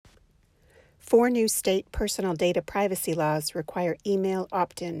4 new state personal data privacy laws require email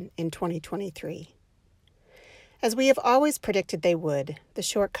opt-in in 2023. As we have always predicted they would, the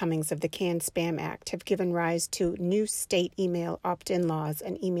shortcomings of the CAN-SPAM Act have given rise to new state email opt-in laws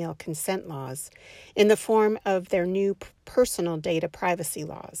and email consent laws in the form of their new personal data privacy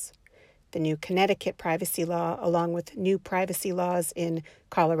laws. The new Connecticut privacy law, along with new privacy laws in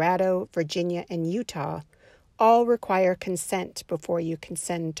Colorado, Virginia, and Utah, all require consent before you can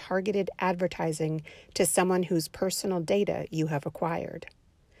send targeted advertising to someone whose personal data you have acquired.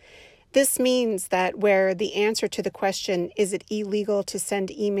 This means that where the answer to the question, is it illegal to send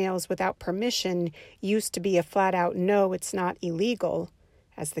emails without permission, used to be a flat-out no, it's not illegal,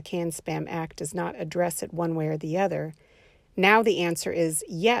 as the CAN-SPAM Act does not address it one way or the other, now the answer is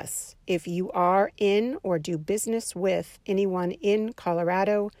yes, if you are in or do business with anyone in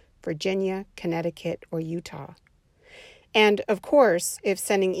Colorado, Virginia, Connecticut, or Utah. And, of course, if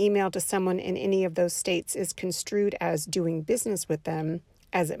sending email to someone in any of those states is construed as doing business with them,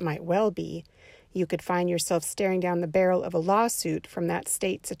 as it might well be, you could find yourself staring down the barrel of a lawsuit from that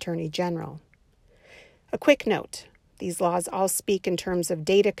state's attorney general. A quick note, these laws all speak in terms of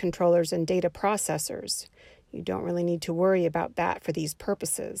data controllers and data processors. You don't really need to worry about that for these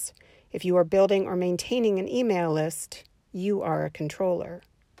purposes. If you are building or maintaining an email list, you are a controller.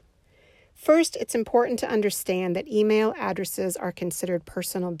 First, it's important to understand that email addresses are considered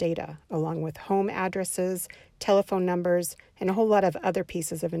personal data, along with home addresses, telephone numbers, and a whole lot of other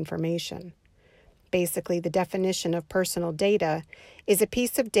pieces of information. Basically, the definition of personal data is a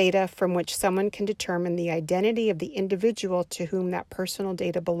piece of data from which someone can determine the identity of the individual to whom that personal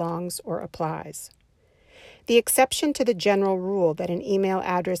data belongs or applies. The exception to the general rule that an email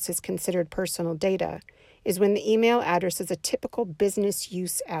address is considered personal data is when the email address is a typical business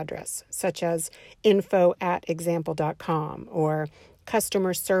use address, such as info@example.com or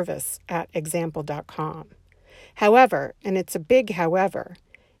customerservice@example.com. However, and it's a big however,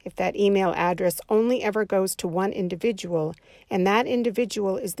 if that email address only ever goes to one individual, and that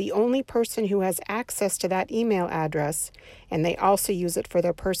individual is the only person who has access to that email address, and they also use it for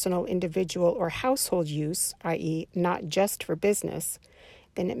their personal, individual, or household use, i.e., not just for business,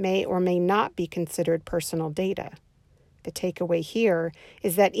 then it may or may not be considered personal data. The takeaway here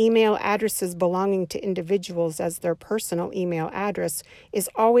is that email addresses belonging to individuals as their personal email address is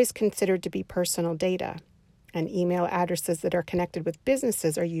always considered to be personal data, and email addresses that are connected with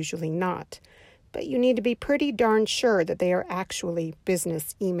businesses are usually not. But you need to be pretty darn sure that they are actually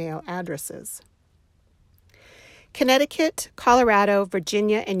business email addresses. Connecticut, Colorado,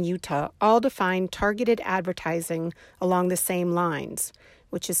 Virginia, and Utah all define targeted advertising along the same lines,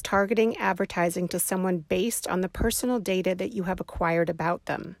 which is targeting advertising to someone based on the personal data that you have acquired about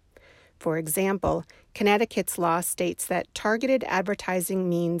them. For example, Connecticut's law states that targeted advertising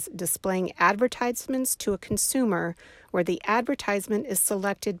means displaying advertisements to a consumer where the advertisement is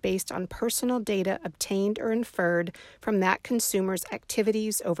selected based on personal data obtained or inferred from that consumer's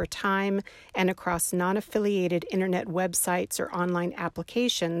activities over time and across non-affiliated internet websites or online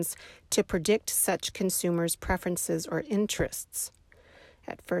applications to predict such consumers' preferences or interests.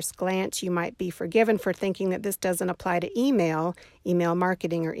 At first glance, you might be forgiven for thinking that this doesn't apply to email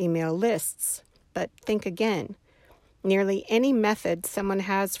marketing, or email lists. But think again. Nearly any method someone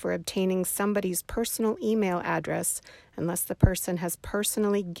has for obtaining somebody's personal email address, unless the person has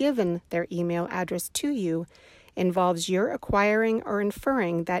personally given their email address to you, involves your acquiring or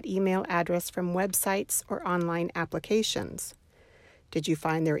inferring that email address from websites or online applications. Did you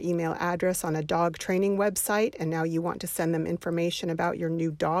find their email address on a dog training website and now you want to send them information about your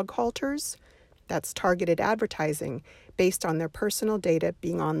new dog halters? That's targeted advertising based on their personal data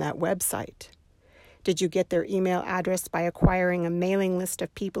being on that website. Did you get their email address by acquiring a mailing list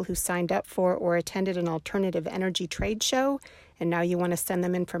of people who signed up for or attended an alternative energy trade show and now you want to send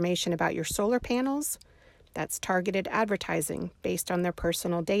them information about your solar panels? That's targeted advertising based on their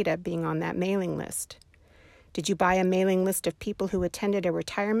personal data being on that mailing list. Did you buy a mailing list of people who attended a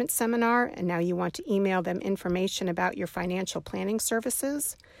retirement seminar and now you want to email them information about your financial planning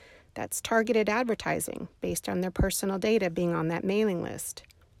services? That's targeted advertising based on their personal data being on that mailing list.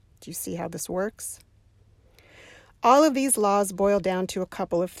 Do you see how this works? All of these laws boil down to a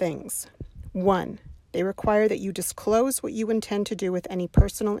couple of things. 1, they require that you disclose what you intend to do with any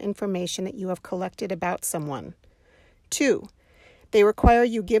personal information that you have collected about someone. 2, they require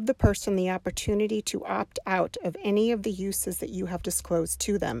you give the person the opportunity to opt out of any of the uses that you have disclosed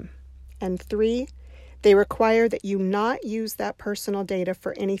to them. And 3, they require that you not use that personal data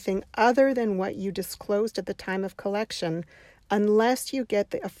for anything other than what you disclosed at the time of collection unless you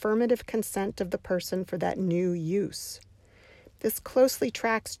get the affirmative consent of the person for that new use. This closely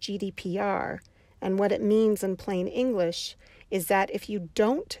tracks GDPR, and what it means in plain English is that if you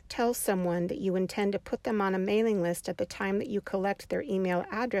don't tell someone that you intend to put them on a mailing list at the time that you collect their email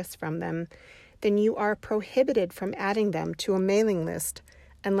address from them, then you are prohibited from adding them to a mailing list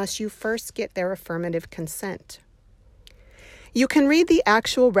unless you first get their affirmative consent. You can read the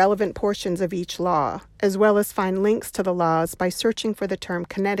actual relevant portions of each law, as well as find links to the laws by searching for the term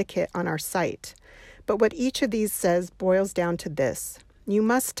Connecticut on our site. But what each of these says boils down to this. You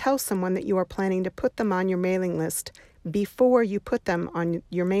must tell someone that you are planning to put them on your mailing list before you put them on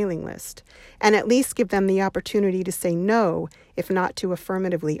your mailing list, and at least give them the opportunity to say no, if not to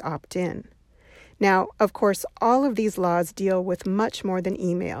affirmatively opt in. Now, of course, all of these laws deal with much more than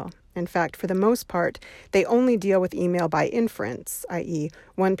email. In fact, for the most part, they only deal with email by inference, i.e.,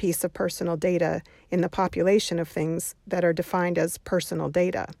 one piece of personal data in the population of things that are defined as personal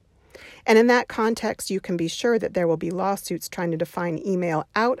data. And in that context, you can be sure that there will be lawsuits trying to define email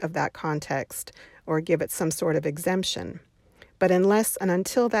out of that context or give it some sort of exemption. But unless and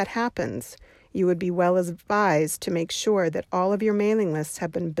until that happens, you would be well advised to make sure that all of your mailing lists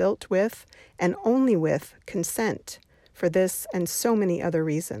have been built with and only with consent for this and so many other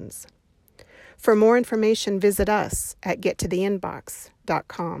reasons. For more information, visit us at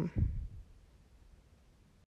gettotheinbox.com.